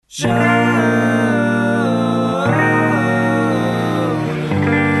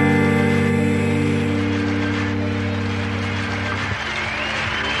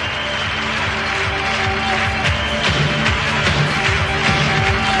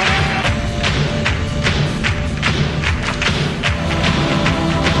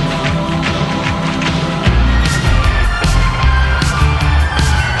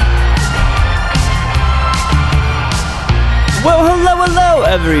Hello,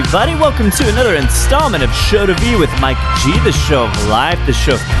 everybody. Welcome to another installment of Show to Be with Mike G, the show of life, the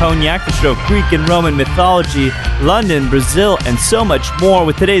show of cognac, the show of Greek and Roman mythology, London, Brazil, and so much more.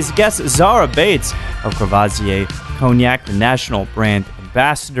 With today's guest, Zara Bates of Courvoisier Cognac, the national brand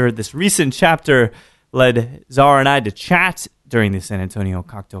ambassador. This recent chapter led Zara and I to chat during the San Antonio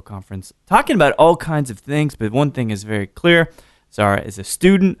Cocktail Conference, talking about all kinds of things, but one thing is very clear. Zara is a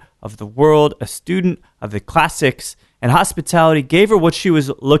student of the world, a student of the classics, and hospitality gave her what she was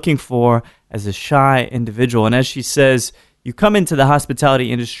looking for as a shy individual. And as she says, you come into the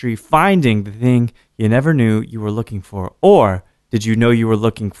hospitality industry finding the thing you never knew you were looking for, or did you know you were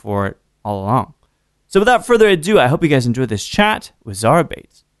looking for it all along? So without further ado, I hope you guys enjoyed this chat with Zara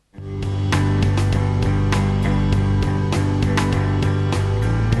Bates.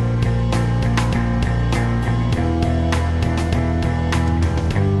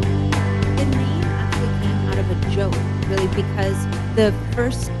 Because the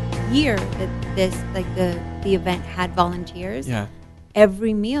first year that the event had volunteers,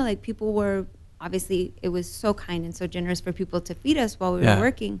 every meal, like people were, obviously it was so kind and so generous for people to feed us while we were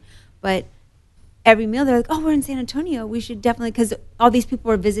working, but every meal they're like, oh, we're in San Antonio, we should definitely, because all these people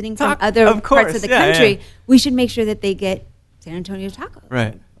were visiting from other parts of the country, we should make sure that they get San Antonio tacos,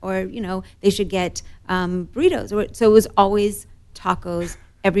 right? Or they should get burritos, so it was always tacos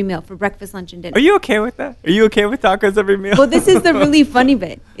every meal for breakfast, lunch, and dinner. Are you okay with that? Are you okay with tacos every meal? Well, this is the really funny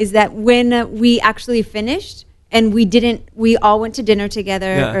bit, is that when we actually finished and we all went to dinner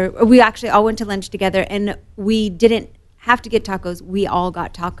together, or we actually all went to lunch together, and we didn't have to get tacos, we all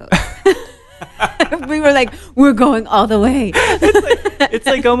got tacos. We were like, we're going all the way. It's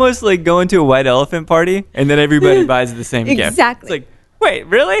like almost like going to a white elephant party and then everybody buys the same gift. Exactly. It's like, wait,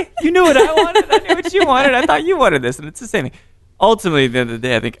 really? You knew what I wanted? I knew what you wanted. I thought you wanted this. And it's the same thing. Ultimately, at the end of the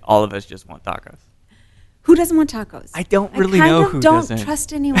day, I think all of us just want tacos. Who doesn't want tacos? I don't really know who doesn't. I don't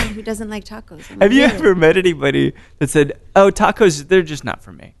trust anyone who doesn't like tacos. Have you ever met anybody that said, oh, tacos, they're just not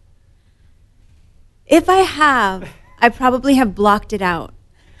for me? If I have, I probably have blocked it out.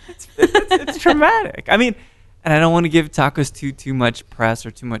 It's traumatic. I mean, and I don't want to give tacos too much press or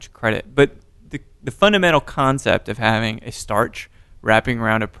too much credit, but the fundamental concept of having a starch wrapping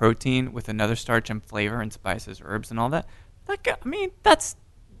around a protein with another starch and flavor and spices, herbs, and all that, I mean, that's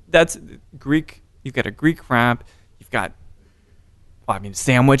Greek. You've got a Greek wrap. You've got,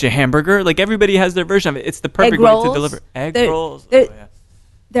 sandwich, a hamburger. Like, everybody has their version of it. It's the perfect way to deliver. Egg rolls.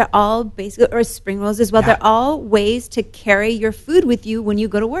 They're all basically, or spring rolls as well. Yeah. They're all ways to carry your food with you when you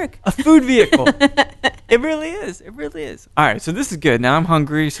go to work. A food vehicle. It really is. It really is. All right, so this is good. Now I'm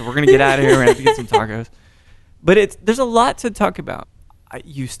hungry, so we're going to get out of here. We're going to have to get some tacos. But there's a lot to talk about.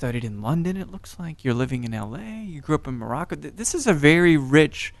 You studied in London, it looks like. You're living in L.A. You grew up in Morocco. This is a very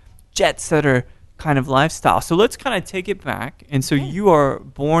rich, jet-setter kind of lifestyle. So let's kind of take it back. And so you are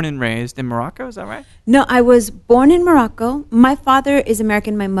born and raised in Morocco, is that right? No, I was born in Morocco. My father is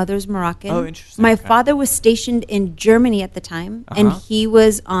American. My mother's Moroccan. Oh, interesting. My father was stationed in Germany at the time, and he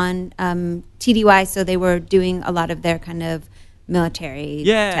was on TDY, so they were doing a lot of their kind of military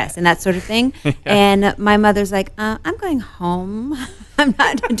tests and that sort of thing. And my mother's like, I'm going home. I'm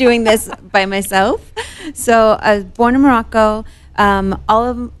not doing this by myself. So I was born in Morocco.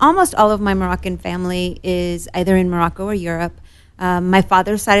 Almost all of my Moroccan family is either in Morocco or Europe. My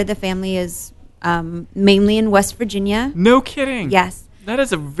father's side of the family is mainly in West Virginia. No kidding. Yes. That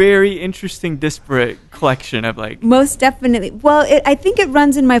is a very interesting, disparate collection of Most definitely. Well, I think it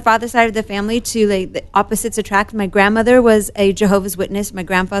runs in my father's side of the family to the opposites attract. My grandmother was a Jehovah's Witness. My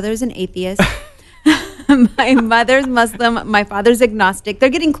grandfather's an atheist. My mother's Muslim. My father's agnostic. They're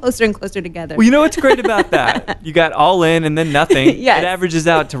getting closer and closer together. Well, you know what's great about that? You got all in and then nothing. Yes. It averages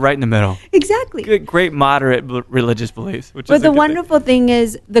out to right in the middle. Exactly. Good, great, moderate religious beliefs. But the wonderful thing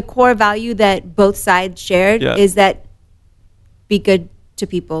is the core value that both sides shared is that be good to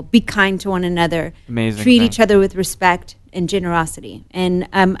people, be kind to one another, treat each other with respect and generosity. And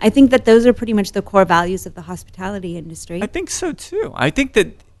I think that those are pretty much the core values of the hospitality industry. I think so too. I think that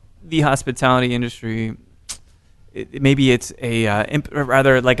the hospitality industry, maybe it's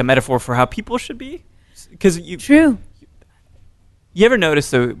rather like a metaphor for how people should be. True. You ever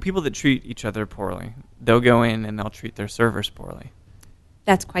notice, though, people that treat each other poorly, they'll go in and they'll treat their servers poorly.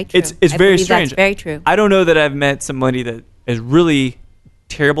 That's quite true. It's very strange. That's very true. I don't know that I've met somebody that is really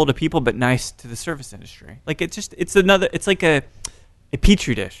terrible to people but nice to the service industry. Like it's like a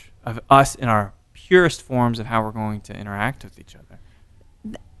petri dish of us in our purest forms of how we're going to interact with each other.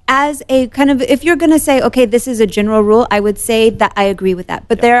 As a kind of, if you're going to say, okay, this is a general rule, I would say that I agree with that.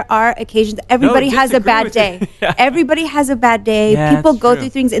 But there are occasions, everybody has a bad day. Everybody has a bad day. Yeah, people go through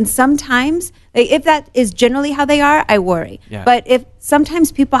things. And sometimes, if that is generally how they are, I worry. Yeah. But if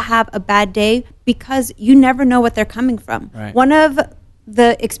sometimes people have a bad day because you never know what they're coming from. Right. One of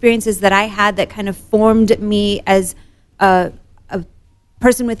the experiences that I had that kind of formed me as a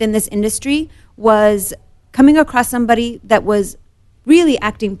person within this industry was coming across somebody that was really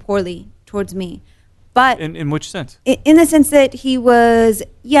acting poorly towards me. But in which sense? In the sense that he was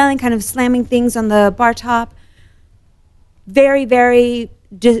yelling, kind of slamming things on the bar top, very, very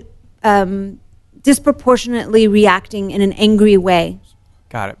disproportionately reacting in an angry way.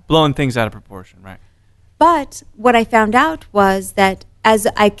 Got it. Blowing things out of proportion, right. But what I found out was that as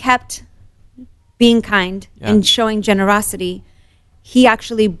I kept being kind and showing generosity, he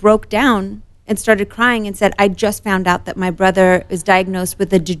actually broke down and started crying and said, I just found out that my brother is diagnosed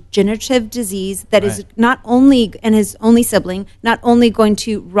with a degenerative disease that is not only, and his only sibling, not only going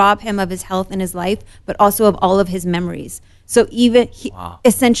to rob him of his health and his life, but also of all of his memories. So even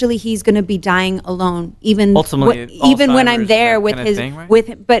essentially he's going to be dying alone, even even when I'm there with his thing, right? with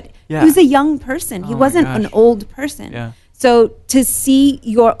him. But he was a young person. He wasn't an old person. Yeah. So to see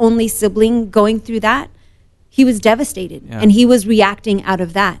your only sibling going through that, he was devastated, and he was reacting out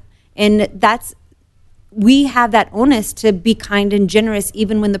of that. And we have that onus to be kind and generous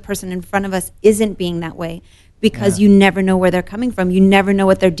even when the person in front of us isn't being that way, because you never know where they're coming from. You never know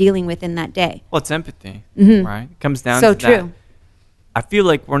what they're dealing with in that day. Well, it's empathy, right? It comes down to that. So true. I feel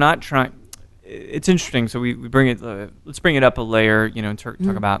like we're not trying. It's interesting. So we bring it. Let's bring it up a layer, and talk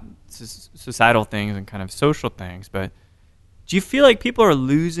about societal things and kind of social things. But do you feel like people are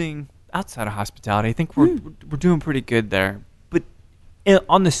losing outside of hospitality? I think we're doing pretty good there.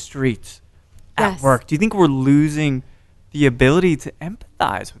 On the streets, at work, do you think we're losing the ability to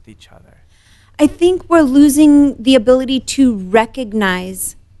empathize with each other? I think we're losing the ability to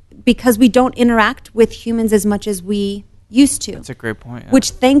recognize, because we don't interact with humans as much as we used to. That's a great point. Yeah. Which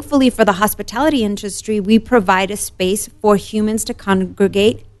thankfully for the hospitality industry, we provide a space for humans to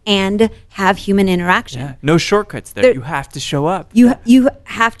congregate and have human interaction. Yeah. No shortcuts there. You have to show up. You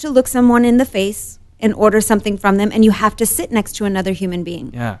have to look someone in the face and order something from them, and you have to sit next to another human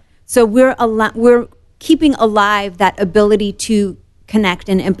being. Yeah. So we're keeping alive that ability to connect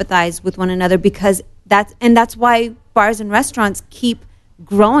and empathize with one another, because that's why bars and restaurants keep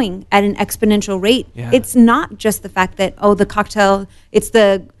growing at an exponential rate. Yeah. It's not just the fact that the cocktail, it's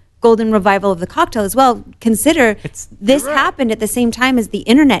the golden revival of the cocktail as well. Consider this happened at the same time as the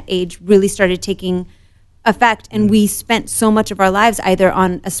internet age really started taking effect, and we spent so much of our lives either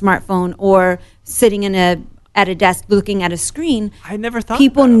on a smartphone or sitting at a desk looking at a screen. I never thought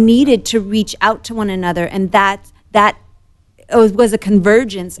people needed to reach out to one another, and that was a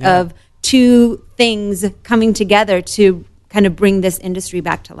convergence of two things coming together to kind of bring this industry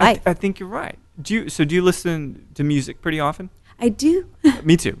back to life. I think you're right. Do you listen to music pretty often? I do.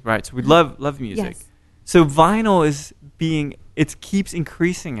 Me too. Right. So we love music. Yes. So vinyl it keeps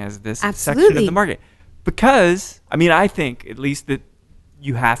increasing as this section of the market. Because, I think at least that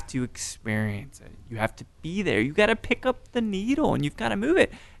you have to experience it. You have to be there. You got to pick up the needle and you've got to move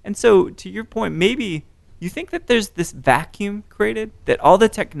it. And so, to your point, maybe you think that there's this vacuum created, that all the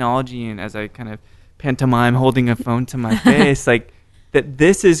technology, and as I kind of pantomime holding a phone to my face, like that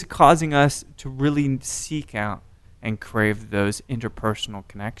this is causing us to really seek out and crave those interpersonal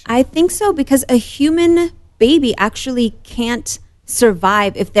connections. I think so, because a human baby actually can't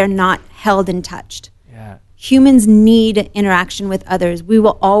survive if they're not held and touched. Yeah. Humans need interaction with others. We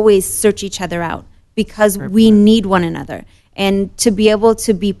will always search each other out because we need one another. And to be able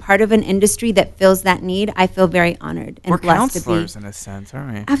to be part of an industry that fills that need, I feel very honored and blessed to be. We're counselors in a sense,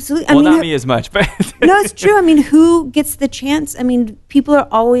 aren't we? Absolutely. Well, not me as much, but no, it's true. Who gets the chance? People are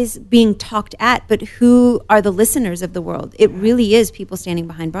always being talked at, but who are the listeners of the world? It really is people standing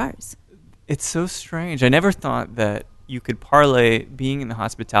behind bars. It's so strange. I never thought that you could parlay being in the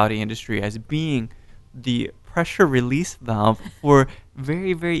hospitality industry as being the pressure release valve for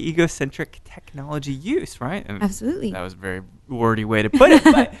very, very egocentric technology use, right? And absolutely. That was a very wordy way to put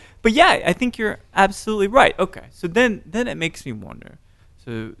it. but yeah, I think you're absolutely right. Okay, so then it makes me wonder.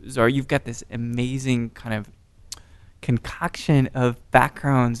 So, Zara, you've got this amazing kind of concoction of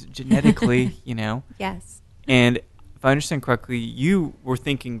backgrounds genetically, Yes. And if I understand correctly, you were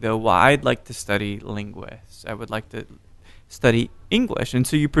thinking, though, well, I'd like to study linguists. I would like to study English. And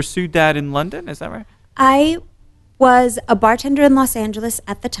so you pursued that in London, is that right? I was a bartender in Los Angeles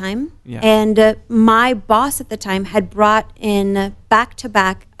at the time, and my boss at the time had brought in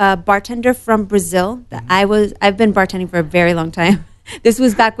back-to-back a bartender from Brazil. I've been bartending for a very long time. This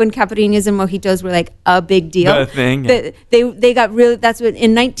was back when caipirinhas and mojitos were like a big deal. The thing. Yeah. They got really, that's what,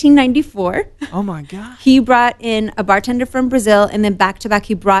 in 1994. Oh my God. He brought in a bartender from Brazil, and then back-to-back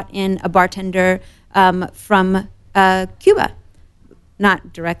he brought in a bartender from Cuba.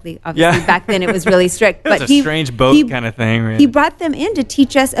 Not directly, obviously. Yeah. Back then it was really strict. It was a strange boat kind of thing. Really. He brought them in to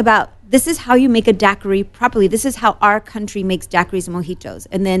teach us about, this is how you make a daiquiri properly. This is how our country makes daiquiris and mojitos.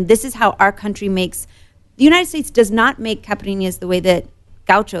 And then this is how our country makes... The United States does not make caipirinhas the way that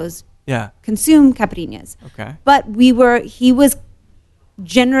gauchos consume caipirinhas. Okay. But he was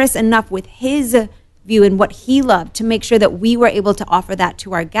generous enough with his view and what he loved to make sure that we were able to offer that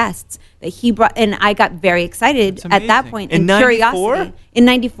to our guests. That he brought, and I got very excited at that point in curiosity. In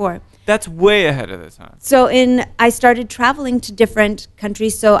 94. That's way ahead of the time. So I started traveling to different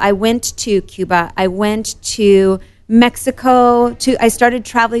countries. So I went to Cuba. I went to Mexico. I started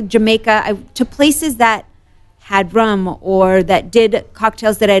traveling Jamaica, to places that had rum or that did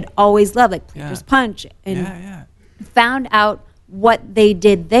cocktails that I'd always loved, like Player's Punch, and found out what they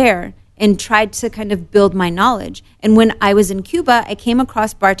did there and tried to kind of build my knowledge. And when I was in Cuba, I came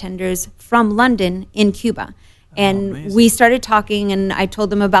across bartenders from London in Cuba. And we started talking, and I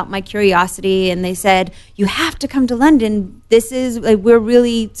told them about my curiosity, and they said, you have to come to London. This is, like, we're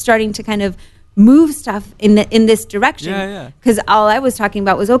really starting to kind of move stuff in this direction. Because all I was talking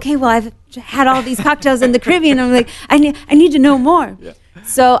about was, okay, well, I've had all these cocktails in the Caribbean. I'm like, I need to know more.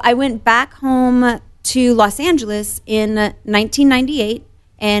 So I went back home to Los Angeles in 1998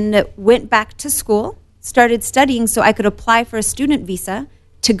 and went back to school, started studying so I could apply for a student visa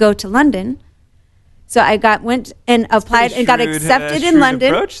to go to London. So I went and applied and got accepted in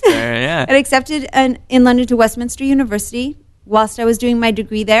London. There, got accepted in London to Westminster University whilst I was doing my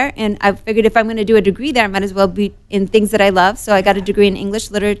degree there. And I figured if I'm going to do a degree there, I might as well be in things that I love. So I got a degree in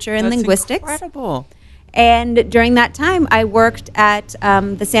English, literature, and linguistics. Incredible. And during that time, I worked at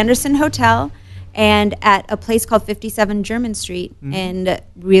the Sanderson Hotel and at a place called 57 German Street, and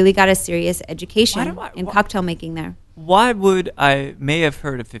really got a serious education in cocktail making there. Why may have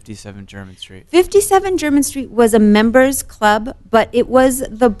heard of 57 German Street? 57 German Street was a members club, but it was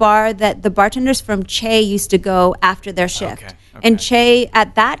the bar that the bartenders from Che used to go after their shift. Okay. And Che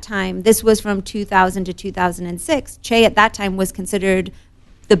at that time, this was from 2000 to 2006, Che at that time was considered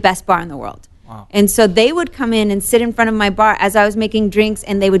the best bar in the world. Wow. And so they would come in and sit in front of my bar as I was making drinks,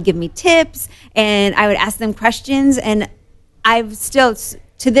 and they would give me tips, and I would ask them questions. And I've still,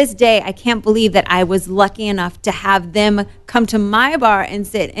 to this day, I can't believe that I was lucky enough to have them come to my bar and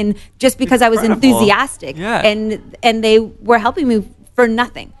sit, and just because I was enthusiastic, and they were helping me for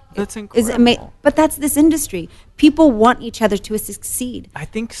nothing. That's incredible. But that's this industry. People want each other to succeed. I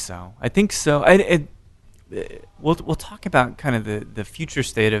think so. We'll talk about kind of the future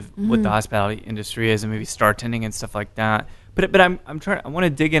state of what the hospitality industry is, and maybe bartending and stuff like that. But I want to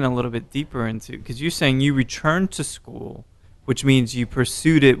dig in a little bit deeper into, because you're saying you returned to school, which means you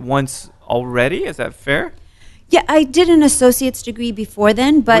pursued it once already. Is that fair? Yeah, I did an associate's degree before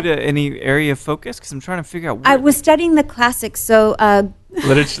then, but any area of focus? Because I'm trying to figure out. I was studying the classics, so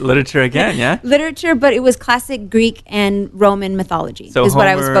literature again, yeah. Literature, but it was classic Greek and Roman mythology. So is Homer what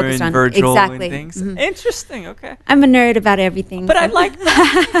I was focused on. Virgil exactly. And things. Interesting. Okay. I'm a nerd about everything. But I like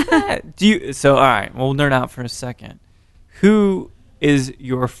that. So all right, we'll nerd out for a second. Who is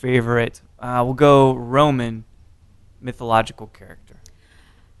your favorite? We'll go Roman mythological character.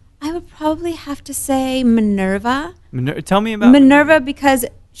 I would probably have to say Minerva. Tell me about Minerva, because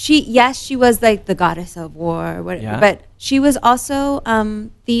she was like the goddess of war, or whatever, but she was also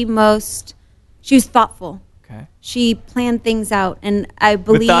she was thoughtful. Okay. She planned things out, and I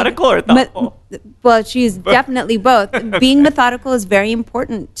believe... Methodical or thoughtful? Well, she's definitely both. Being methodical is very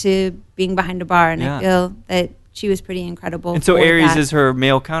important to being behind a bar, and I feel that she was pretty incredible. And so Ares is her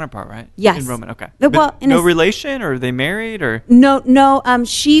male counterpart, right? Yes. In Roman, okay. Well, no relation, or are they married, or? No.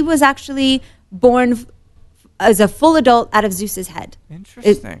 She was actually born as a full adult out of Zeus's head.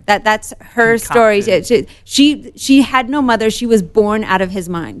 Interesting. That's her story. She had no mother. She was born out of his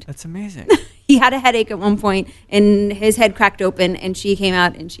mind. That's amazing. He had a headache at one point, and his head cracked open, and she came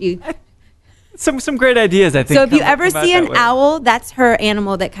out, and she... Some great ideas, I think. So if you ever see an owl, that's her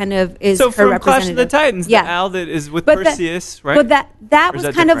animal that kind of is her representative. So from Clash of the Titans, the owl that is with Perseus, right? But that was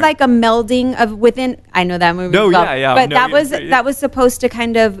kind of like a melding of within... I know that movie. But that was supposed to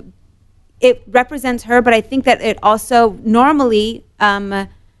kind of... It represents her, but I think that it also normally...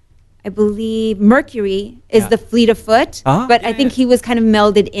 I believe Mercury is the fleet of foot, but I think he was kind of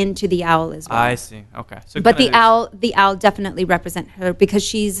melded into the owl as well. I see. Okay. So but the owl definitely represents her because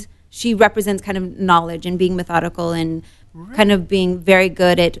she represents kind of knowledge and being methodical and kind of being very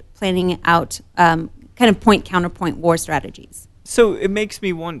good at planning out kind of point counterpoint war strategies. So it makes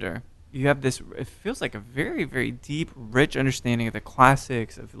me wonder. You have this. It feels like a very, very deep, rich understanding of the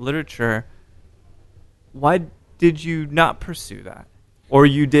classics of literature. Why did you not pursue that? Or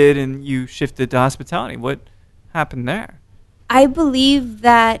you did and you shifted to hospitality. What happened there? I believe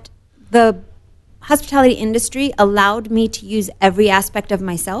that the hospitality industry allowed me to use every aspect of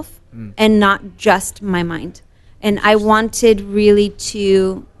myself and not just my mind. And I wanted really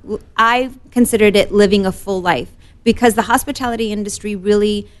I considered it living a full life because the hospitality industry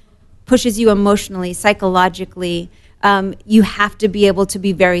really pushes you emotionally, psychologically. You have to be able to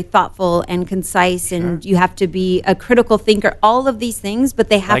be very thoughtful and concise, and you have to be a critical thinker, all of these things, but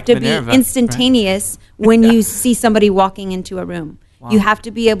they have to Minerva, be instantaneous when you see somebody walking into a room. Wow. You have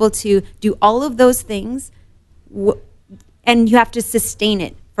to be able to do all of those things, and you have to sustain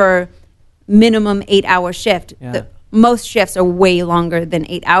it for minimum 8-hour shift. Yeah. Most shifts are way longer than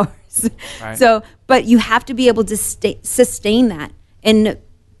 8 hours. Right. So, but you have to be able to sustain that. And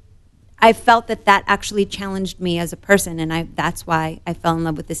I felt that actually challenged me as a person, and that's why I fell in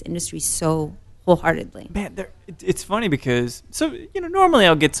love with this industry so wholeheartedly. Man, it's funny because normally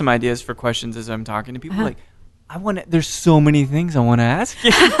I'll get some ideas for questions as I'm talking to people. Like, there's so many things I want to ask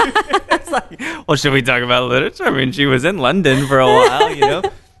you. It's like, well, should we talk about literature? I mean, she was in London for a while,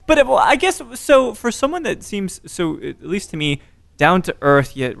 But I guess so. For someone that seems so, at least to me, down to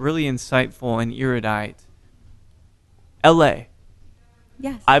earth yet really insightful and erudite, L.A.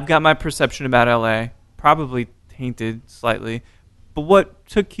 Yes. I've got my perception about L.A. probably tainted slightly. But what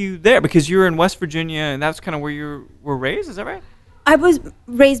took you there? Because you were in West Virginia, and that's kind of where you were raised. Is that right? I was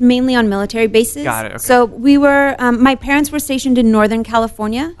raised mainly on military bases. Got it. Okay. So we were. My parents were stationed in Northern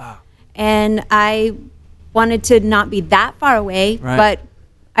California, and I wanted to not be that far away, but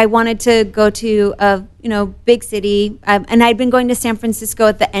I wanted to go to a big city, and I'd been going to San Francisco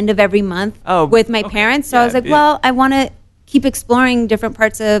at the end of every month with my parents. So I was like, well, I want to keep exploring different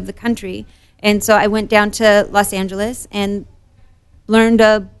parts of the country. And so I went down to Los Angeles and learned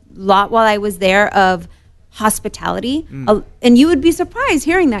a lot while I was there of hospitality. And you would be surprised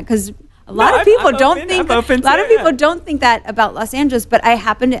hearing that because a lot of people don't think that about Los Angeles, but I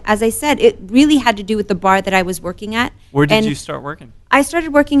happened to, as I said, it really had to do with the bar that I was working at. Where did you start working? I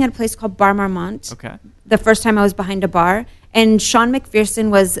started working at a place called Bar Marmont. Okay. The first time I was behind a bar, and Sean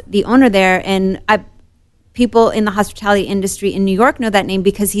McPherson was the owner there, and people in the hospitality industry in New York know that name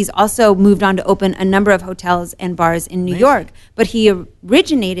because he's also moved on to open a number of hotels and bars in New York. But he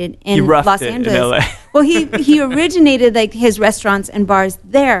originated in Los Angeles. In LA. Well, he originated like his restaurants and bars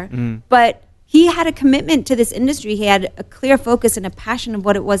there. But he had a commitment to this industry. He had a clear focus and a passion of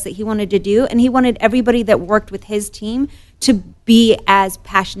what it was that he wanted to do. And he wanted everybody that worked with his team to be as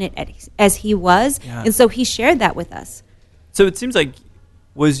passionate as he was. Yeah. And so he shared that with us. So it seems like,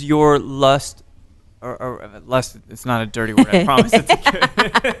 was your lust, or lust, it's not a dirty word, I promise.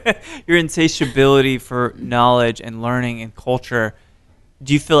 Your insatiability for knowledge and learning and culture,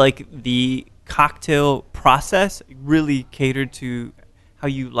 do you feel like the cocktail process really catered to how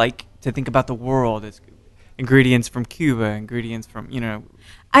you like to think about the world? As ingredients from Cuba, ingredients from,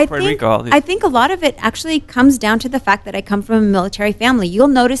 Puerto Rico. I think a lot of it actually comes down to the fact that I come from a military family. You'll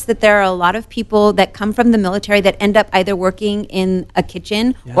notice that there are a lot of people that come from the military that end up either working in a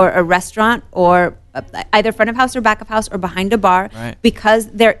kitchen or a restaurant or either front of house or back of house or behind a bar because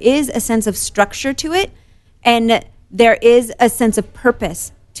there is a sense of structure to it and there is a sense of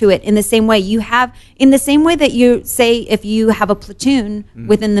purpose to it. In the same way that you say if you have a platoon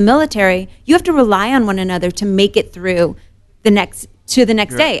within the military, you have to rely on one another to make it through the next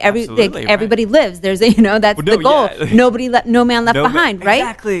day. Everybody lives. There's that's the goal. Yeah. No man left behind,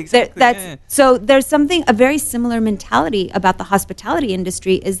 right? Exactly. So there's a very similar mentality about the hospitality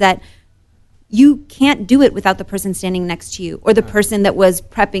industry is that you can't do it without the person standing next to you or the person that was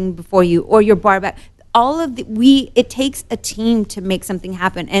prepping before you or your bar back. It takes a team to make something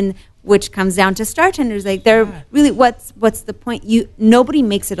happen, and which comes down to StarTenders. Like they're really what's the point? Nobody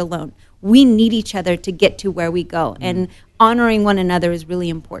makes it alone. We need each other to get to where we go, and honoring one another is really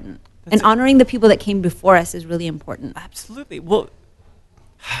important. Honoring the people that came before us is really important. Absolutely. Well,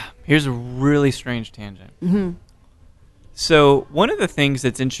 here's a really strange tangent. So one of the things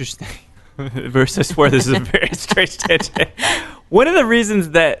that's interesting, versus where this is a very strange tangent. One of the reasons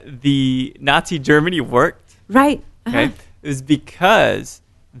that the Nazi Germany worked, is because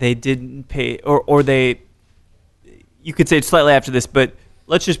they didn't pay, or they, you could say it's slightly after this, but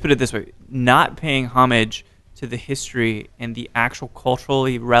let's just put it this way, not paying homage to the history and the actual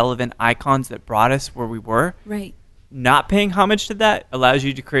culturally relevant icons that brought us where we were. Right. Not paying homage to that allows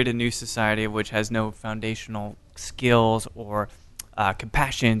you to create a new society which has no foundational skills or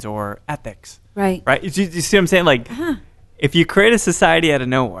compassions or ethics. Right. Right? You see what I'm saying? Like, if you create a society out of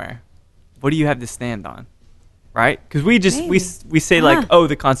nowhere, what do you have to stand on? Right? Because we say like, oh,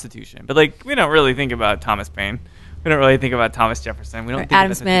 the Constitution. But like, we don't really think about Thomas Paine. We don't really think about Thomas Jefferson. We don't think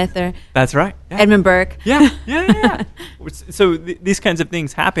Adam Smith or that's right. Yeah. Edmund Burke. Yeah. So these kinds of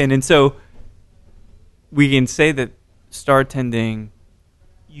things happen. And so we can say that star tending,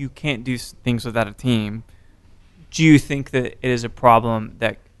 you can't do things without a team. Do you think that it is a problem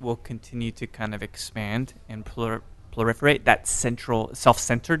that will continue to kind of expand and proliferate, that central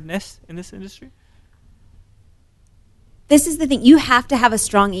self-centeredness in this industry? This is the thing. You have to have a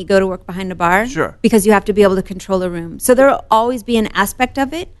strong ego to work behind a bar. Sure. Because you have to be able to control a room. So there will always be an aspect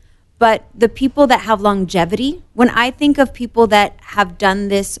of it. But the people that have longevity, when I think of people that have done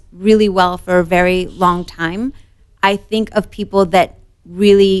this really well for a very long time, I think of people that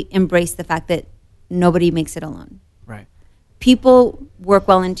really embrace the fact that nobody makes it alone. Right. People work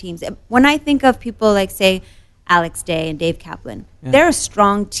well in teams. When I think of people like, say, Alex Day and Dave Kaplan, they're a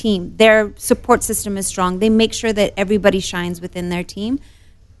strong team. Their support system is strong. They make sure that everybody shines within their team.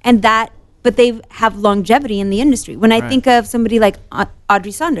 But they have longevity in the industry. When I think of somebody like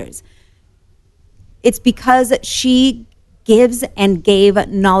Audrey Saunders, it's because she gives and gave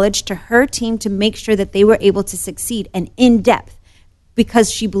knowledge to her team to make sure that they were able to succeed and in depth because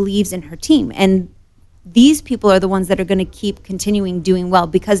she believes in her team. And these people are the ones that are going to keep continuing doing well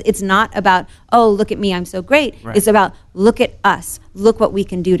because it's not about, oh, look at me, I'm so great. Right. It's about, look at us, look what we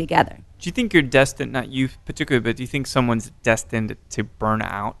can do together. Do you think you're destined, not you particularly, but do you think someone's destined to burn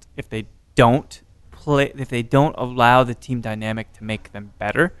out if they don't allow the team dynamic to make them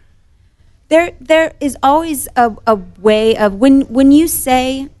better? There is always a way of, when you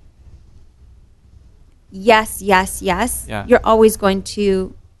say yes, you're always going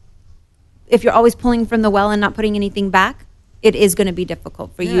to, if you're always pulling from the well and not putting anything back, it is going to be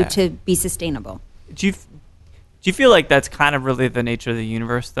difficult for you to be sustainable. Do you feel like that's kind of really the nature of the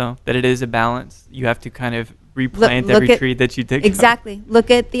universe, though? That it is a balance? You have to kind of replant every tree that you dig. Exactly.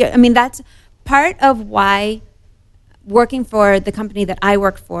 That's part of why working for the company that I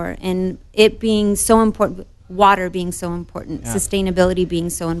work for and it being so important, water being so important, sustainability being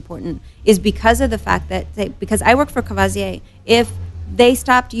so important, is because of the fact that, because I work for Courvoisier, if they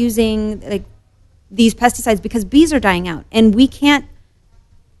stopped using like these pesticides because bees are dying out and we can't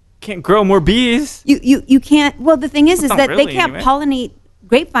grow more bees. You can't. Well, the thing is that really, they can't pollinate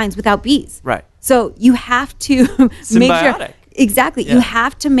grapevines without bees. Right. So you have to make sure. Exactly. Yeah. You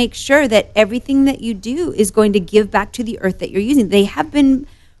have to make sure that everything that you do is going to give back to the earth that you're using. They have been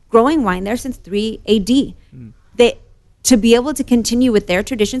growing wine there since 3 AD. To be able to continue with their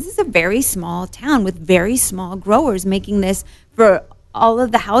traditions, this is a very small town with very small growers making this for all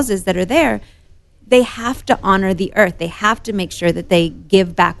of the houses that are there. They have to honor the earth. They have to make sure that they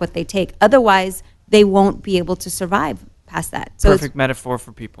give back what they take. Otherwise, they won't be able to survive past that. So perfect metaphor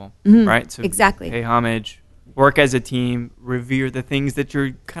for people, right? So exactly. Pay homage, work as a team, revere the things that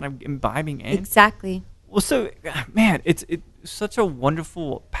you're kind of imbibing in. Exactly. Well, so, man, it's such a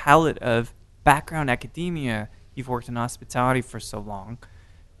wonderful palette of background academia. You've worked in hospitality for so long.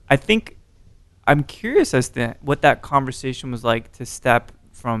 I think I'm curious as to what that conversation was like to step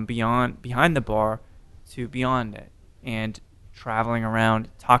from behind the bar to beyond it and traveling around,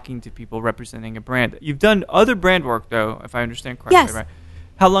 talking to people, representing a brand. You've done other brand work, though, if I understand correctly, yes. Right?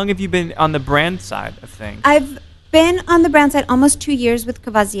 How long have you been on the brand side of things? I've been on the brand side almost 2 years with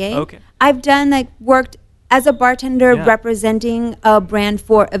Courvoisier. Okay. I've worked as a bartender representing a brand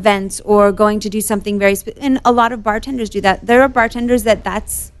for events or going to do something and a lot of bartenders do that. There are bartenders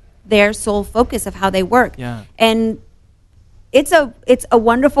that's their sole focus of how they work. Yeah. And it's a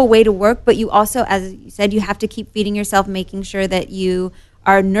wonderful way to work, but you also, as you said, you have to keep feeding yourself, making sure that you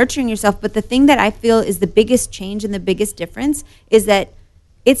are nurturing yourself. But the thing that I feel is the biggest change and the biggest difference is that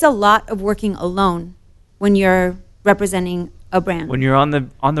it's a lot of working alone when you're representing a brand. When you're on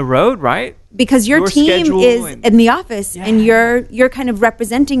the road, right? Because your team is in the office and you're kind of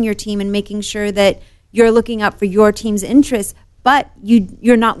representing your team and making sure that you're looking out for your team's interests. But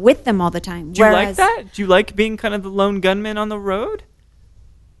you're not with them all the time. Do you like that? Do you like being kind of the lone gunman on the road?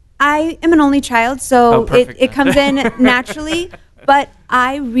 I am an only child, so it comes in naturally. But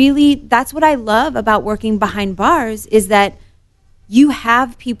that's what I love about working behind bars is that you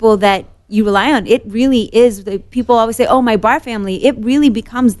have people that you rely on. It really is, people always say, oh, my bar family. It really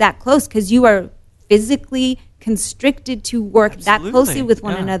becomes that close because you are physically constricted to work that closely with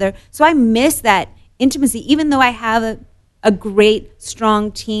one another. So I miss that intimacy, even though I have a great, strong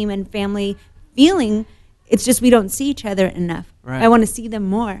team and family feeling. It's just we don't see each other enough. Right. I want to see them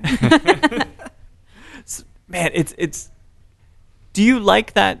more. Man, it's. Do you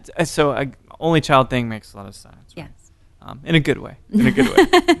like that? So, only child thing makes a lot of sense. Right? Yes. In a good way.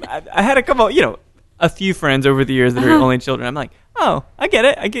 I had a couple, a few friends over the years that are only children. I'm like, oh, I get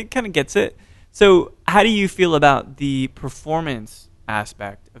it. Kind of gets it. So, how do you feel about the performance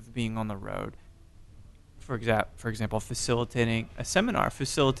aspect of being on the road? For example, facilitating a seminar,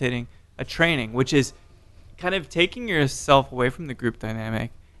 facilitating a training, which is kind of taking yourself away from the group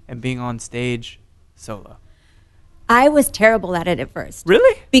dynamic and being on stage solo. I was terrible at it at first.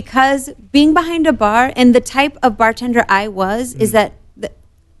 Really? Because being behind a bar and the type of bartender I was is that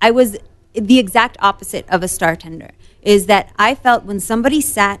I was the exact opposite of a star-tender. Is that I felt when somebody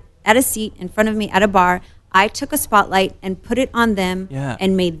sat at a seat in front of me at a bar, I took a spotlight and put it on them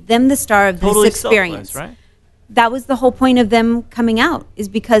and made them the star of this experience. Selfless, right? That was the whole point of them coming out, is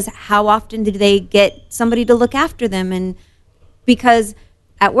because how often did they get somebody to look after them? And because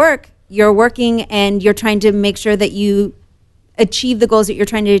at work, you're working and you're trying to make sure that you achieve the goals that you're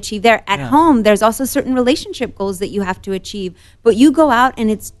trying to achieve there. At home, there's also certain relationship goals that you have to achieve. But you go out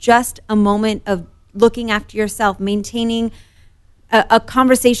and it's just a moment of looking after yourself, maintaining a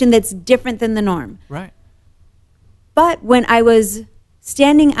conversation that's different than the norm. Right. But when I was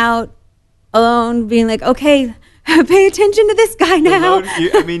standing out alone, being like, okay, pay attention to this guy now.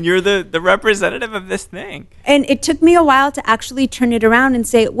 You're the representative of this thing. And it took me a while to actually turn it around and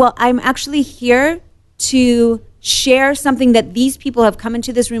say, well, I'm actually here to share something that these people have come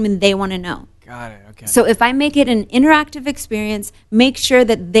into this room and they want to know. Got it. Okay. So if I make it an interactive experience, make sure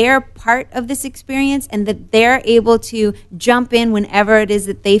that they're part of this experience and that they're able to jump in whenever it is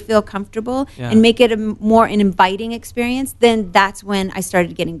that they feel comfortable and make it an inviting experience, then that's when I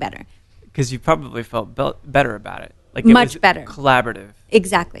started getting better. Because you probably felt better about it. Like much better. Collaborative.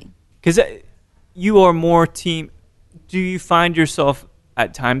 Exactly. Because you are more team. Do you find yourself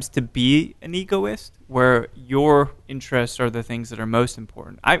at times to be an egoist, where your interests are the things that are most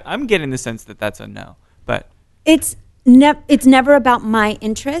important? I'm getting the sense that that's a no, but it's never about my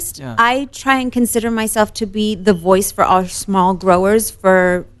interest. Yeah. I try and consider myself to be the voice for our small growers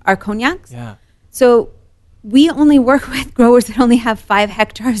for our cognacs. Yeah. So we only work with growers that only have 5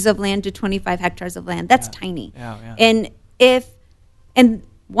 hectares of land to 25 hectares of land. That's tiny. Yeah. And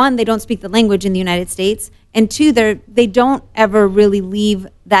one, they don't speak the language in the United States, and two, they don't ever really leave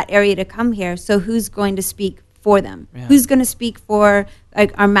that area to come here. So who's going to speak for them? Yeah. Who's going to speak for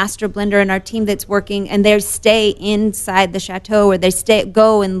our master blender and our team that's working, and they stay inside the chateau, or they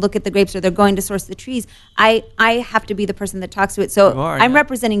go and look at the grapes, or they're going to source the trees? I have to be the person that talks to it. So I'm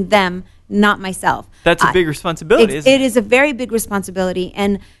representing them, not myself. That's a big responsibility, isn't it? It is a very big responsibility.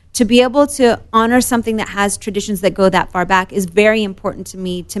 And to be able to honor something that has traditions that go that far back is very important to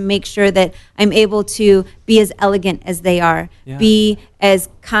me, to make sure that I'm able to be as elegant as they are, be as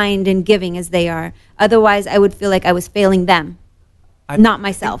kind and giving as they are. Otherwise, I would feel like I was failing them, not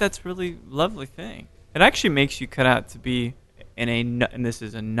myself. I think that's really lovely thing. It actually makes you cut out to be and this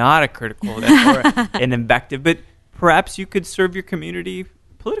is not a critical or an invective, but perhaps you could serve your community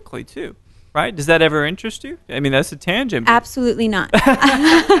politically too. Right? Does that ever interest you? I mean, that's a tangent. Absolutely not.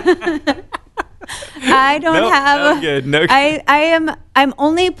 I don't have. No good. No. I'm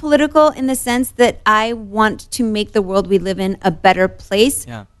only political in the sense that I want to make the world we live in a better place.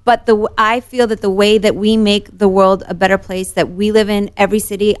 Yeah. But I feel that the way that we make the world a better place, that we live in every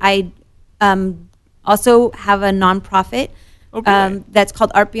city. I also have a nonprofit that's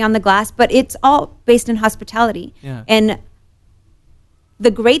called Art Beyond the Glass, but it's all based in hospitality. Yeah. And the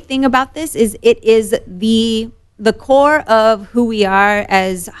great thing about this is it is the core of who we are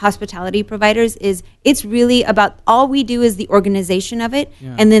as hospitality providers. Is it's really about, all we do is the organization of it,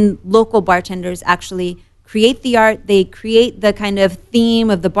 and then local bartenders actually create the art. They create the kind of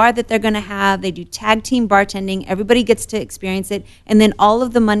theme of the bar that they're going to have. They do tag team bartending. Everybody gets to experience it, and then all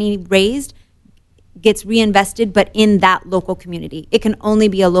of the money raised gets reinvested, but in that local community. It can only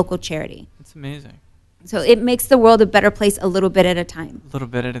be a local charity. That's amazing. So it makes the world a better place a little bit at a time. A little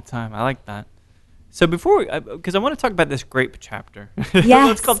bit at a time. I like that. So before, because I want to talk about this grape chapter. Yes.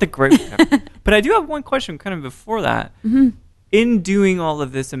 Let's call it the grape chapter. But I do have one question kind of before that. Mm-hmm. In doing all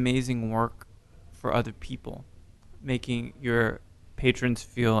of this amazing work for other people, making your patrons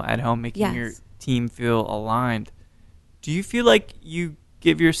feel at home, making your team feel aligned, do you feel like you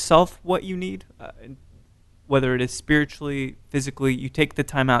give yourself what you need? Whether it is spiritually, physically, you take the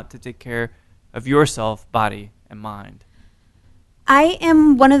time out to take care of yourself, body, and mind? I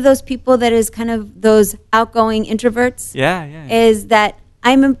am one of those people that is kind of those outgoing introverts. Yeah. Is that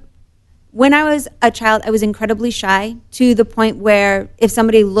when I was a child, I was incredibly shy to the point where if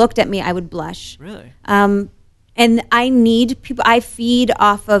somebody looked at me, I would blush. Really? And I need people. I feed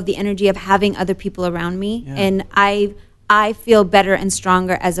off of the energy of having other people around me, and I feel better and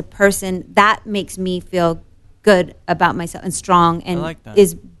stronger as a person. That makes me feel good about myself and strong, and like that.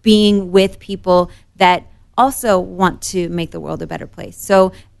 Is being with people that also want to make the world a better place.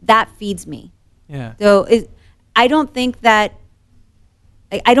 So that feeds me. Yeah. So I don't think that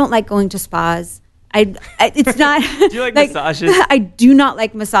I don't like going to spas. It's not. Do you like massages? I do not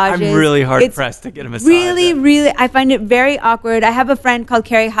like massages. I'm really hard pressed to get a massage. Really, I find it very awkward. I have a friend called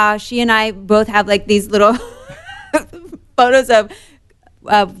Carrie Ha. She and I both have like these little photos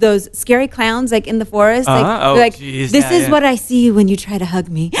of those scary clowns like in the forest. This is what I see when you try to hug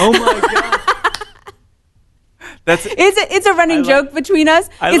me. Oh my god. It's a running joke between us.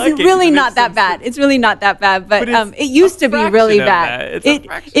 It's really not that bad. It's really not that bad, but it used to be really bad.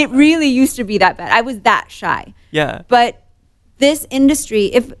 It really used to be that bad. I was that shy. Yeah. But this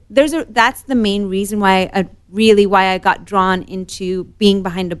industry, that's the main reason why I got drawn into being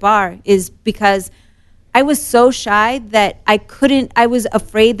behind a bar, is because I was so shy that I was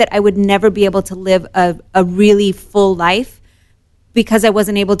afraid that I would never be able to live a really full life because I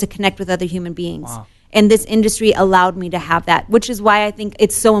wasn't able to connect with other human beings. Wow. And this industry allowed me to have that, which is why I think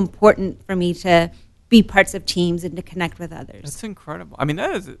it's so important for me to be parts of teams and to connect with others. That's incredible. I mean,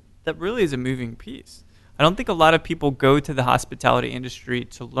 that really is a moving piece. I don't think a lot of people go to the hospitality industry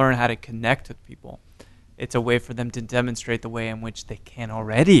to learn how to connect with people. It's a way for them to demonstrate the way in which they can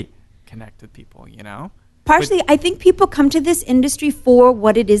already connect with people, you know? Partially, I think people come to this industry for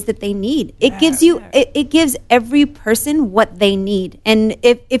what it is that they need. It gives every person what they need. And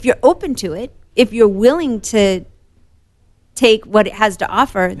if you're open to it, if you're willing to take what it has to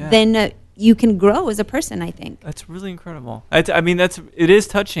offer, then you can grow as a person, I think. That's really incredible. It is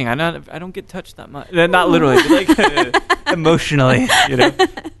touching. I don't get touched that much. Not literally, but like emotionally, you know.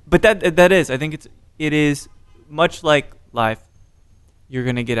 But that is, I think it is much like life. You're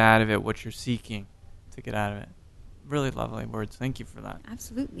going to get out of it what you're seeking to get out of it. Really lovely words. Thank you for that.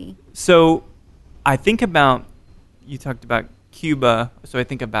 Absolutely. So I think about, you talked about Cuba, so I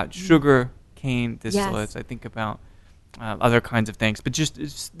think about sugar cane distillates. Yes. I think about other kinds of things, but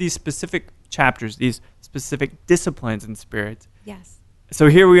just these specific chapters, these specific disciplines and spirits. Yes. So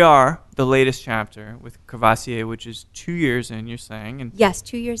here we are, the latest chapter with Courvoisier, which is 2 years in, you're saying. And yes,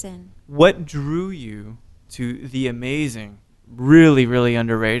 2 years in. What drew you to the amazing, really, really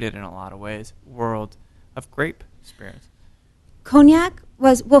underrated in a lot of ways, world of grape spirits? Cognac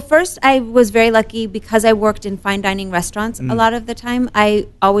first I was very lucky because I worked in fine dining restaurants a lot of the time. I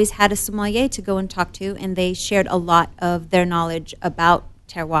always had a sommelier to go and talk to, and they shared a lot of their knowledge about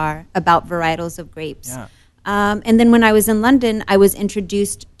terroir, about varietals of grapes. Yeah. And then when I was in London, I was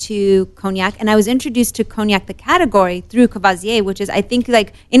introduced to cognac, and I was introduced to cognac, the category, through Courvoisier, which is, I think,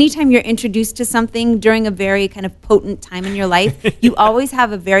 like anytime you're introduced to something during a very kind of potent time in your life, you always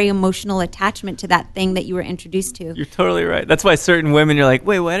have a very emotional attachment to that thing that you were introduced to. You're totally right. That's why certain women, you're like,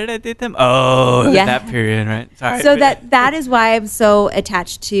 wait, why did I date them? Oh, yeah. That period, right? Sorry. So that is why I'm so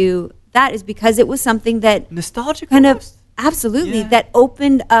attached to that, is because it was something that nostalgic kind of, absolutely, that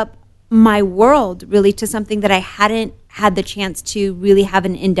opened up my world really to something that I hadn't had the chance to really have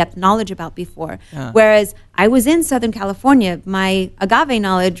an in-depth knowledge about before. Yeah. Whereas I was in Southern California, my agave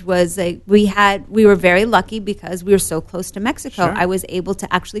knowledge was we were very lucky because we were so close to Mexico. Sure. I was able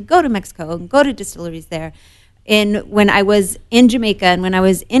to actually go to Mexico and go to distilleries there. And when I was in Jamaica and when I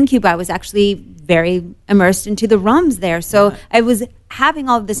was in Cuba, I was actually very immersed into the rums there. So I was having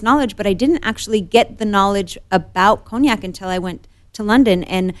all of this knowledge, but I didn't actually get the knowledge about cognac until I went to London.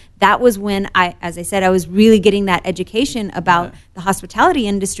 And that was when as I said, I was really getting that education about the hospitality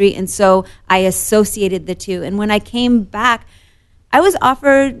industry. And so I associated the two. And when I came back, I was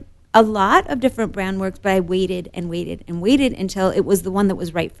offered a lot of different brand works, but I waited and waited and waited until it was the one that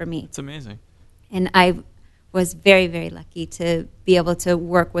was right for me. It's amazing. And I was very, very lucky to be able to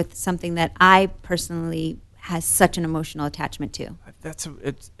work with something that I personally has such an emotional attachment to. It's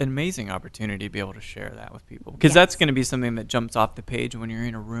an amazing opportunity to be able to share that with people, because that's going to be something that jumps off the page when you're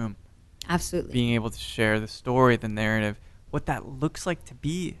in a room. Absolutely. Being able to share the story, the narrative, what that looks like to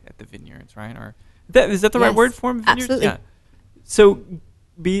be at the vineyards, right? Or is that the right word for them? Absolutely. Yeah. So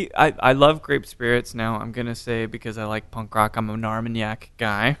I love grape spirits now. I'm going to say, because I like punk rock, I'm an Armagnac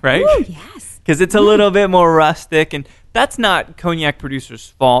guy, right? Ooh, yes. Because it's a little bit more rustic, and that's not cognac producers'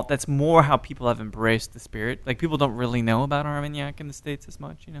 fault. That's more how people have embraced the spirit. Like, people don't really know about Armagnac in the States as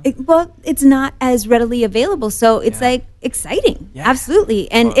much, you know? It's not as readily available, so it's like exciting. Yeah.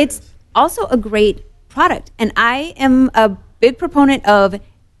 Absolutely. And it's also a great product. And I am a big proponent of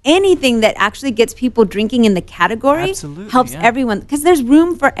anything that actually gets people drinking in the category. Helps everyone, because there's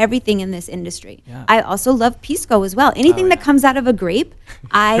room for everything in this industry. Yeah. I also love Pisco as well. Anything that comes out of a grape,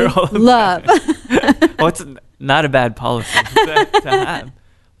 I love. Well, it's not a bad policy to have.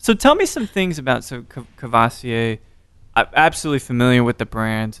 So tell me some things about Courvoisier. I'm absolutely familiar with the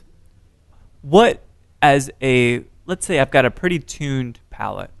brand. What, let's say I've got a pretty tuned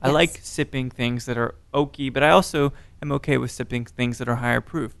palate. Yes. I like sipping things that are oaky, but I also am okay with sipping things that are higher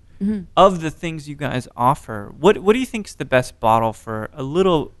proof. Mm-hmm. Of the things you guys offer, what do you think is the best bottle for a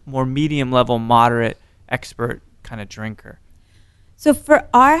little more medium level, moderate, expert kind of drinker? So for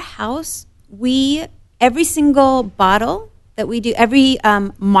our house, every single bottle that we do, every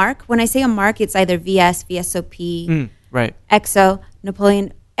mark, when I say a mark, it's either VS, VSOP, XO,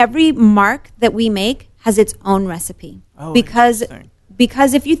 Napoleon. Every mark that we make has its own recipe. Oh, because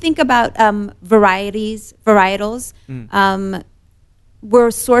if you think about varietals, we're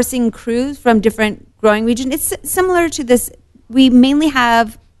sourcing crus from different growing regions. It's similar to this. We mainly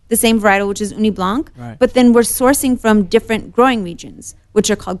have the same varietal, which is Uni Blanc, but then we're sourcing from different growing regions, which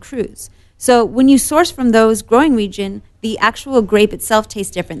are called crus. So when you source from those growing region, the actual grape itself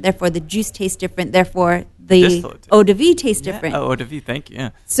tastes different. Therefore, the juice tastes different. Therefore, the eau de vie tastes different. Oh, eau de vie, thank you. Yeah.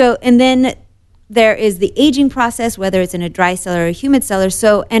 So, and then there is the aging process, whether it's in a dry cellar or a humid cellar.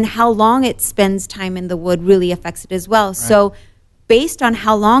 So, and how long it spends time in the wood really affects it as well. Right. So, based on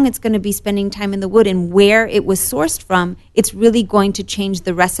how long it's going to be spending time in the wood and where it was sourced from, it's really going to change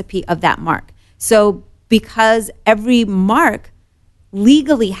the recipe of that mark. So, because every mark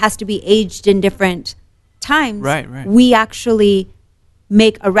legally has to be aged in different times, we actually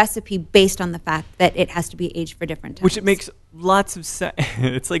make a recipe based on the fact that it has to be aged for different times. Which it makes lots of sense.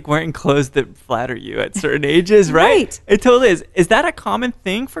 It's like wearing clothes that flatter you at certain ages, right? It totally is. Is that a common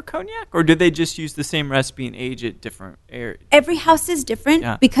thing for cognac, or do they just use the same recipe and age it different areas? Every house is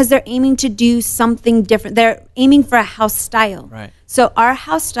different because they're aiming to do something different. They're aiming for a house style. Right. So our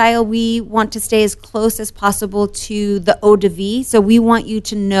house style, we want to stay as close as possible to the eau de vie. So we want you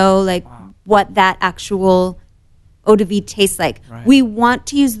to know what that actual eau de vie tastes like. Right. We want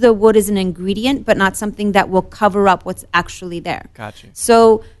to use the wood as an ingredient, but not something that will cover up what's actually there. Gotcha.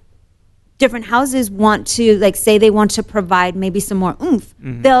 So different houses want to, say they want to provide maybe some more oomph.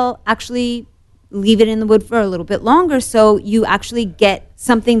 Mm-hmm. They'll actually leave it in the wood for a little bit longer, so you actually get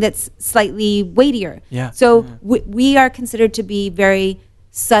something that's slightly weightier. Yeah. So we are considered to be very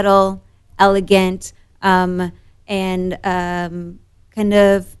subtle, elegant, and kind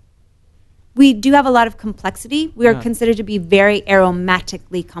of. We do have a lot of complexity. We are considered to be very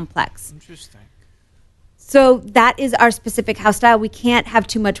aromatically complex. Interesting. So that is our specific house style. We can't have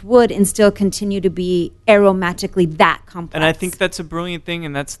too much wood and still continue to be aromatically that complex. And I think that's a brilliant thing,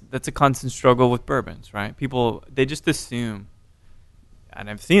 and that's a constant struggle with bourbons, right? People, they just assume, and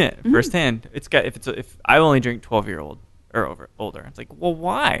I've seen it firsthand. If I only drink 12-year-old or older, it's like, well,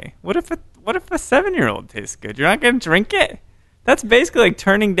 why? What if a 7-year-old tastes good? You're not going to drink it? That's basically like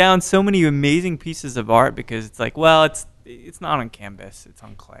turning down so many amazing pieces of art because it's like, well, it's not on canvas, it's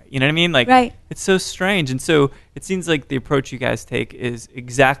on clay. You know what I mean? It's so strange. And so it seems like the approach you guys take is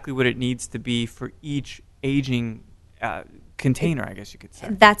exactly what it needs to be for each aging container, I guess you could say.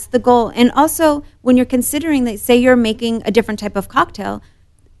 That's the goal. And also, when you're considering that, say you're making a different type of cocktail,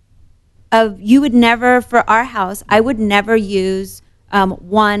 you would never, for our house, I would never use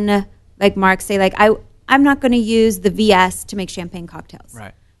one, like Mark say, I'm not going to use the VS to make champagne cocktails.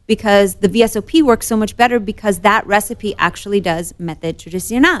 Right. Because the VSOP works so much better because that recipe actually does méthode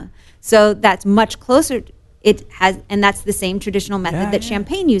traditionnelle. So that's much closer. And that's the same traditional method that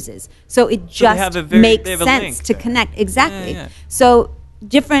champagne uses. So it just makes sense to connect. Exactly. Yeah. So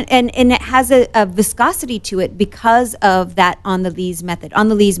different, and it has a viscosity to it because of that on the lees method. On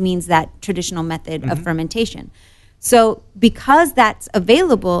the lees means that traditional method of fermentation. So because that's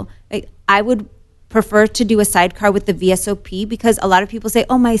available, I would prefer to do a sidecar with the VSOP because a lot of people say,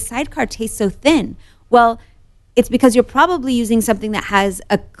 oh, my sidecar tastes so thin. Well, it's because you're probably using something that has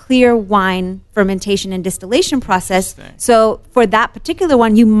a clear wine fermentation and distillation process. So for that particular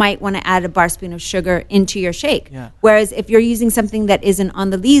one, you might want to add a bar spoon of sugar into your shake. Yeah. Whereas if you're using something that isn't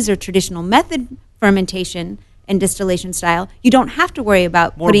on the lees or traditional method fermentation and distillation style, you don't have to worry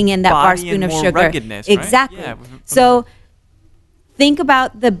about putting in that bar spoon of sugar. Ruggedness, exactly. Right? Yeah. So think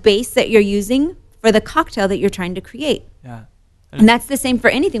about the base that you're using for the cocktail that you're trying to create. Yeah. And that's the same for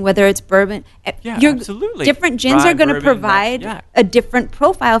anything, whether it's bourbon. Yeah, absolutely. Different gins are going to provide a different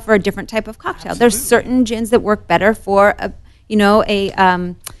profile for a different type of cocktail. Absolutely. There's certain gins that work better for a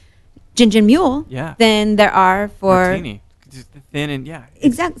Gin Mule than there are for Martini. Just thin and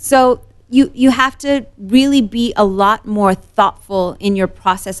exactly. So you have to really be a lot more thoughtful in your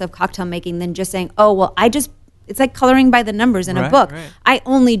process of cocktail making than just saying, oh well, it's like coloring by the numbers in a book. Right. I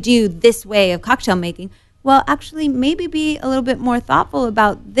only do this way of cocktail making. Well, actually, maybe be a little bit more thoughtful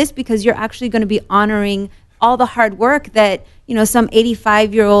about this, because you're actually going to be honoring all the hard work that, some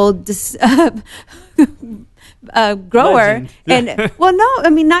 85-year-old grower. And, well, no,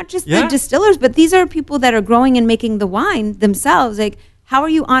 I mean, not just the distillers, but these are people that are growing and making the wine themselves. Like, how are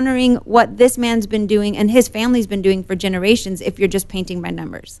you honoring what this man's been doing and his family's been doing for generations if you're just painting by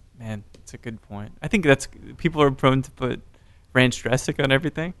numbers? Man, that's a good point. I think people are prone to put ranch dressing on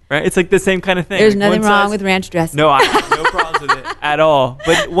everything, right? It's like the same kind of thing. There's nothing wrong with ranch dressing. No, I have no problems with it at all.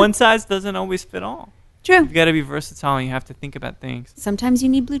 But one size doesn't always fit all. True. You got to be versatile, and you have to think about things. Sometimes you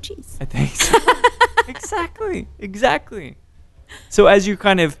need blue cheese. I think so. Exactly. So as you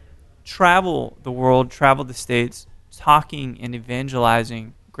kind of travel the world, travel the States, talking and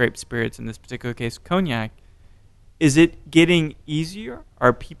evangelizing grape spirits, in this particular case, cognac, is it getting easier?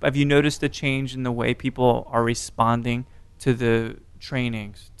 Have you noticed a change in the way people are responding to the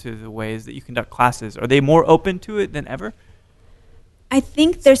trainings, to the ways that you conduct classes? Are they more open to it than ever? I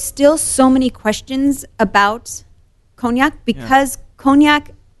think there's still so many questions about cognac, because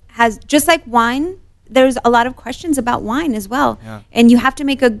cognac has, just like wine, there's a lot of questions about wine as well. Yeah. And you have to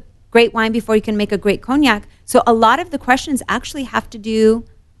make a great wine before you can make a great cognac. So a lot of the questions actually have to do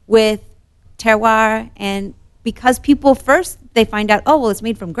with terroir, and because people first, they find out, oh, well, it's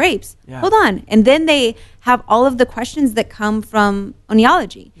made from grapes. Yeah. Hold on. And then they have all of the questions that come from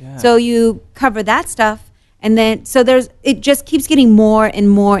oenology. Yeah. So you cover that stuff. And then, so it just keeps getting more and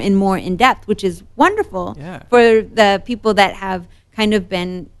more and more in depth, which is wonderful for the people that have kind of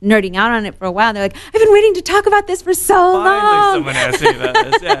been nerding out on it for a while. They're like, I've been waiting to talk about this for so long. Someone asked me about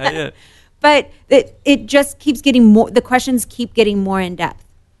this. Yeah. But it just keeps getting more, the questions keep getting more in depth.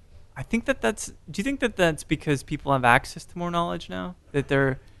 I think do you think that that's because people have access to more knowledge now? That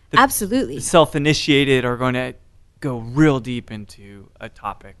they're absolutely self-initiated, or going to go real deep into a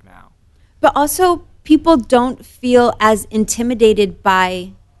topic now? But also, people don't feel as intimidated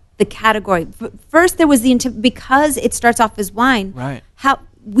by the category. First, there was because it starts off as wine. Right. How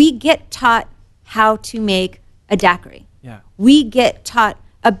we get taught how to make a daiquiri. Yeah. We get taught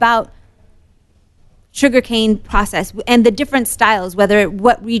about sugarcane process and the different styles,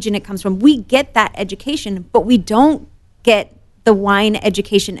 what region it comes from. We get that education, but we don't get the wine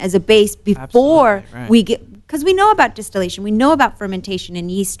education as a base before we get, because we know about distillation, we know about fermentation and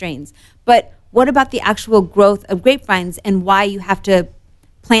yeast strains, but what about the actual growth of grapevines and why you have to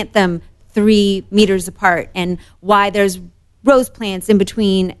plant them 3 meters apart, and why there's rose plants in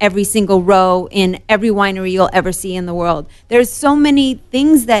between every single row in every winery you'll ever see in the world? There's so many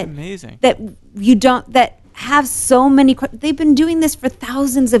things that have so many. They've been doing this for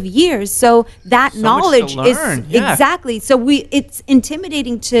thousands of years, so that knowledge is exactly. So it's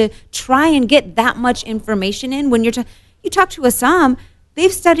intimidating to try and get that much information in. When you talk to Assam,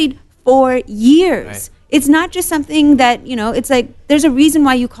 they've studied for years. Right. It's not just something that, it's like, there's a reason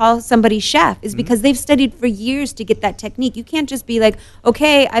why you call somebody chef, is because they've studied for years to get that technique. You can't just be like,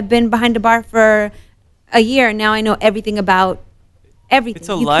 okay, I've been behind a bar for a year and now I know everything about everything. It's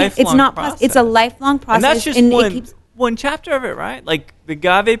a lifelong process. It's a lifelong process. And that's just one chapter of it, right? Like the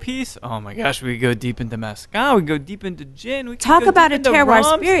agave piece. Oh my gosh, we go deep into mezcal. We go deep into gin. We talk about a terroir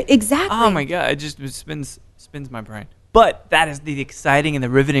spirit. Exactly. Oh my God, it spins my brain. But that is the exciting and the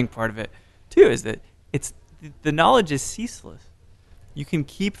riveting part of it too, is that the knowledge is ceaseless. You can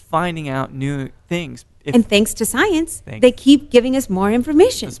keep finding out new things. And thanks to science, they keep giving us more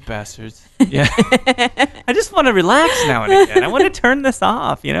information. Those bastards. Yeah. I just want to relax now and again. I want to turn this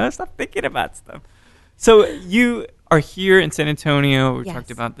off, stop thinking about stuff. So you are here in San Antonio. We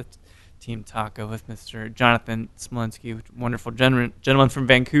talked about the Team Taco with Mr. Jonathan Smolinski, wonderful gentleman from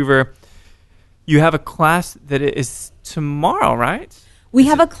Vancouver. You have a class that is tomorrow, right? We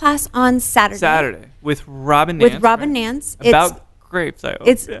have a class on Saturday. With Robin Nance. With Robin Nance. About grapes, I hope.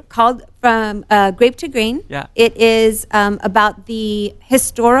 It's called From Grape to Grain. Yeah. It is about the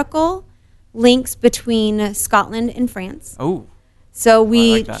historical links between Scotland and France. Oh. So I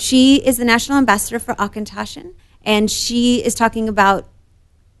like that. She is the national ambassador for Auchentoshan, and she is talking about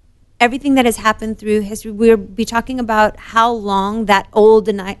everything that has happened through history. We'll be talking about how long that old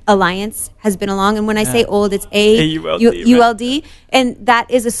alliance has been along. And when I say old, it's A-U-L-D. And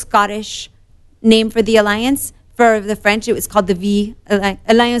that is a Scottish name for the alliance. For the French, it was called the Vie,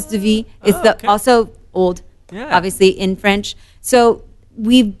 Alliance de Vie. It's also old, obviously, in French. So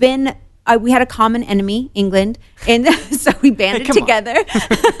we've been... we had a common enemy, England, and so we banded together.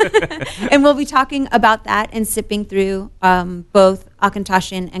 And we'll be talking about that and sipping through both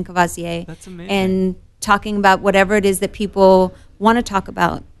Auchentoshan and Courvoisier. That's amazing. And talking about whatever it is that people want to talk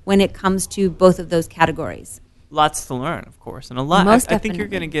about when it comes to both of those categories. Lots to learn, of course, and a lot. I think you're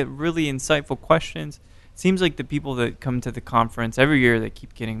going to get really insightful questions. It seems like the people that come to the conference every year, they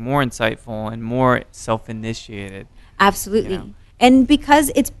keep getting more insightful and more self-initiated. Absolutely. You know? And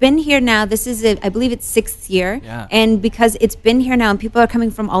because it's been here now, this is, I believe it's 6th year. Yeah. And because it's been here now and people are coming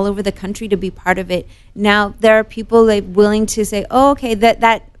from all over the country to be part of it, now there are people like willing to say, oh, okay,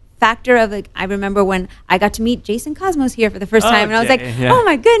 that factor of like, I remember when I got to meet Jason Cosmos here for the first time. And I was like, oh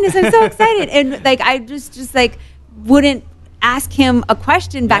my goodness, I'm so excited. And like, I just like wouldn't ask him a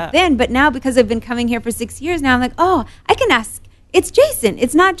question back then. But now because I've been coming here for 6 years now, I'm like, oh, I can ask. It's Jason.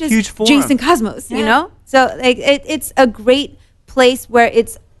 It's not just Jason Cosmos, you know? So like it's a great place where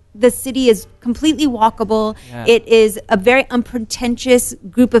the city is completely walkable. Yeah. It is a very unpretentious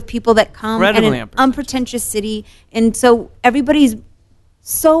group of people that come, and an unpretentious city, and so everybody's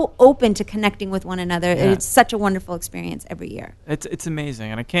so open to connecting with one another. Yeah. It's such a wonderful experience every year. It's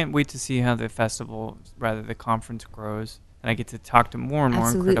amazing, and I can't wait to see how the conference grows, and I get to talk to more and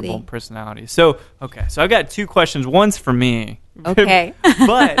more incredible personalities. So I've got 2 questions. One's for me. Okay.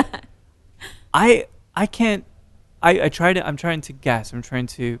 But I can't. I'm trying to guess. I'm trying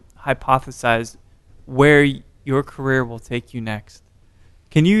to hypothesize where your career will take you next.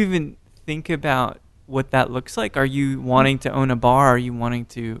 Can you even think about what that looks like? Are you wanting to own a bar? Are you wanting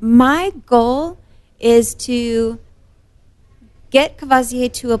to? My goal is to get Courvoisier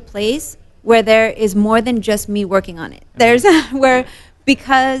to a place where there is more than just me working on it. There's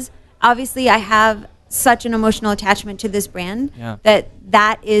because obviously I have such an emotional attachment to this brand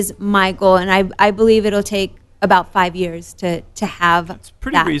that is my goal, and I believe it'll take about 5 years to have That's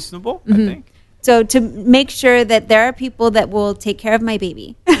pretty reasonable, I think. So to make sure that there are people that will take care of my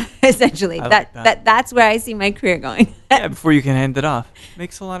baby, essentially. That's where I see my career going. Before you can hand it off.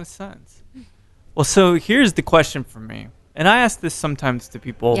 Makes a lot of sense. Well, so here's the question for me. And I ask this sometimes to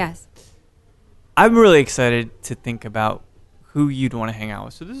people. Yes. I'm really excited to think about who you'd want to hang out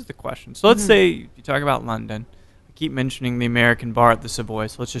with. So this is the question. So let's say you talk about London. Keep mentioning the American bar at the Savoy,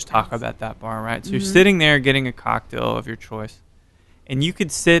 so let's just talk about that bar, right? So you're sitting there getting a cocktail of your choice, and you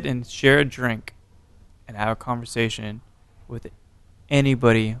could sit and share a drink and have a conversation with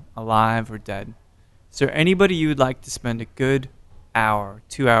anybody alive or dead. Is there anybody you would like to spend a good hour,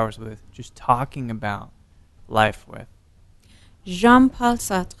 2 hours with, just talking about life with? Jean-Paul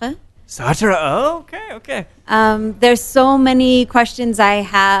Sartre. Sartre, oh, okay. There's so many questions I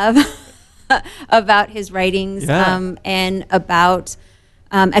have about his writings and about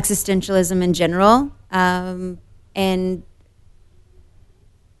existentialism in general. And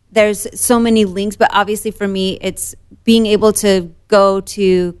there's so many links, but obviously for me, it's being able to go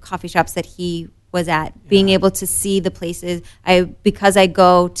to coffee shops that he was at, being able to see the places. Because I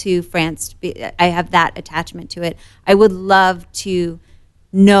go to France, I have that attachment to it. I would love to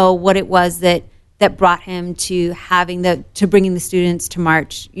know what it was that brought him to bringing the students to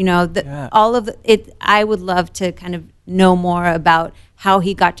march. You know, all of it. I would love to kind of know more about how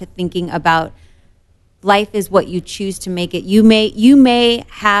he got to thinking about life is what you choose to make it. You may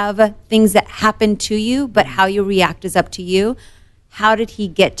have things that happen to you, but how you react is up to you. How did he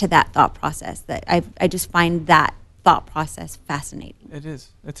get to that thought process? That I just find that thought process fascinating. It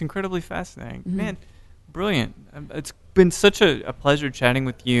is. It's incredibly fascinating. Man, brilliant. It's been such a pleasure chatting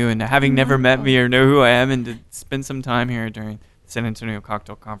with you, and having never met me or know who I am, and to spend some time here during the San Antonio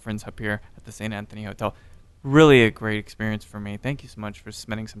Cocktail Conference up here at the St. Anthony Hotel. Really a great experience for me. Thank you so much for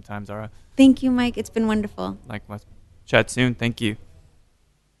spending some time, Zara. Thank you, Mike. It's been wonderful. Likewise. Chat soon. Thank you.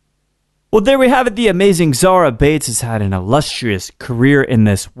 Well, there we have it. The amazing Zara Bates has had an illustrious career in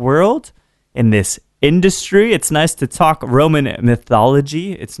this world, in this industry. It's nice to talk Roman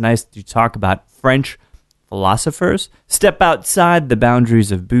mythology. It's nice to talk about French philosophers. Step outside the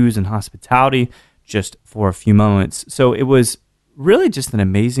boundaries of booze and hospitality just for a few moments. So it was really just an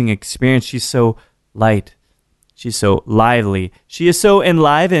amazing experience. She's so light. She's so lively. She is so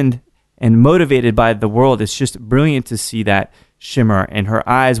enlivened and motivated by the world. It's just brilliant to see that shimmer in her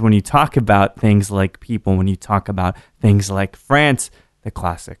eyes when you talk about things like people, when you talk about things like France, the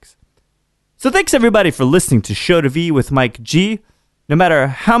classics. So thanks everybody for listening to Show to V with Mike G. no matter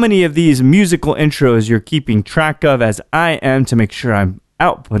how many of these musical intros you're keeping track of, as I am, to make sure I'm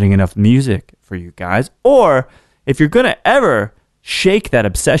outputting enough music for you guys, or if you're going to ever shake that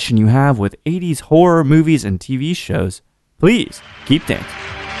obsession you have with 80s horror movies and TV shows, please keep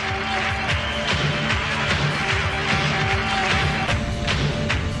dancing.